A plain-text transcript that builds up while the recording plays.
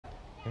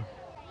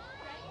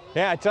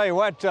Yeah, I tell you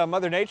what,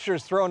 Mother Nature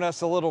is throwing us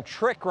a little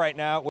trick right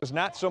now. It was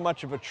not so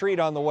much of a treat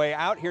on the way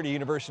out here to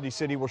University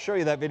City. We'll show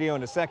you that video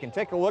in a second.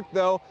 Take a look,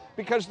 though,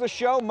 because the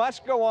show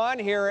must go on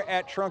here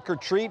at Trunk or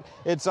Treat.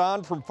 It's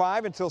on from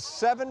 5 until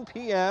 7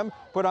 p.m.,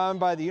 put on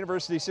by the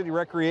University City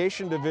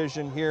Recreation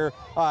Division here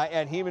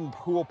at Heman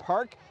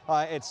Park.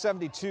 At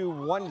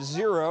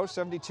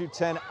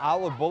 7210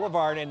 Olive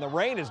Boulevard, and the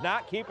rain is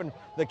not keeping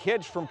the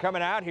kids from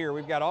coming out here.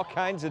 We've got all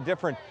kinds of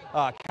different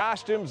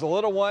costumes, the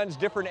little ones,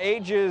 different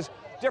ages,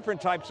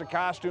 different types of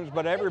costumes,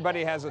 but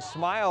everybody has a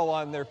smile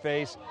on their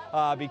face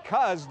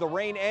because the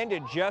rain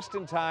ended just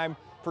in time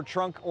for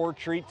Trunk or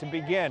Treat to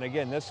begin.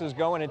 Again, this is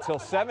going until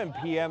 7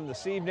 p.m.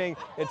 this evening.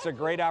 It's a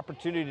great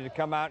opportunity to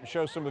come out and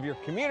show some of your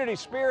community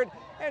spirit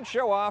and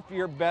show off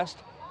your best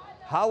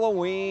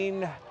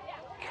Halloween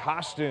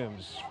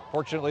costumes.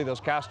 Fortunately, those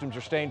costumes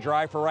are staying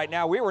dry for right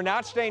now. We were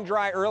not staying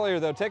dry earlier,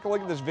 though. Take a look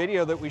at this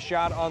video that we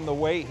shot on the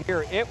way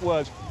here. It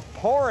was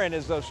pouring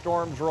as those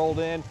storms rolled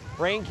in.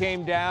 Rain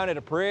came down at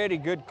a pretty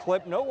good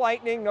clip. No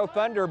lightning, no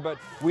thunder, but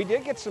we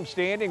did get some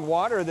standing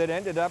water that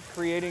ended up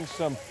creating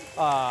some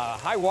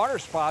high water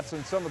spots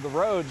in some of the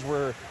roads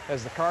where,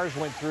 as the cars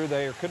went through,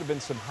 there could have been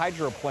some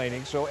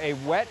hydroplaning. So a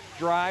wet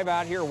drive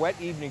out here,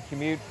 wet evening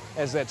commute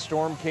as that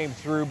storm came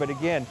through. But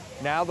again,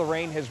 now the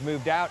rain has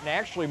moved out, and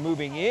actually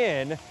moving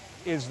in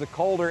is the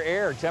colder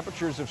air.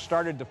 Temperatures have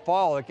started to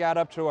fall. It got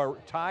up to a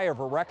high of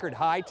a record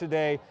high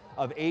today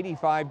of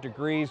 85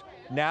 degrees.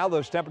 Now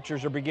those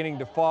temperatures are beginning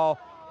to fall.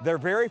 They're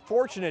very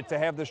fortunate to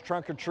have this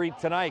Trunk or Treat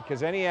tonight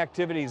because any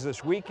activities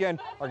this weekend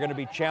are going to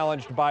be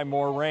challenged by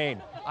more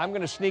rain. I'm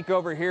going to sneak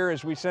over here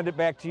as we send it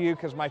back to you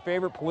because my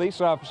favorite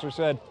police officer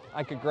said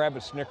I could grab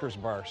a Snickers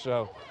bar.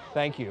 So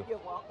thank you. You're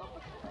welcome.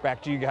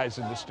 Back to you guys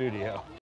in the studio.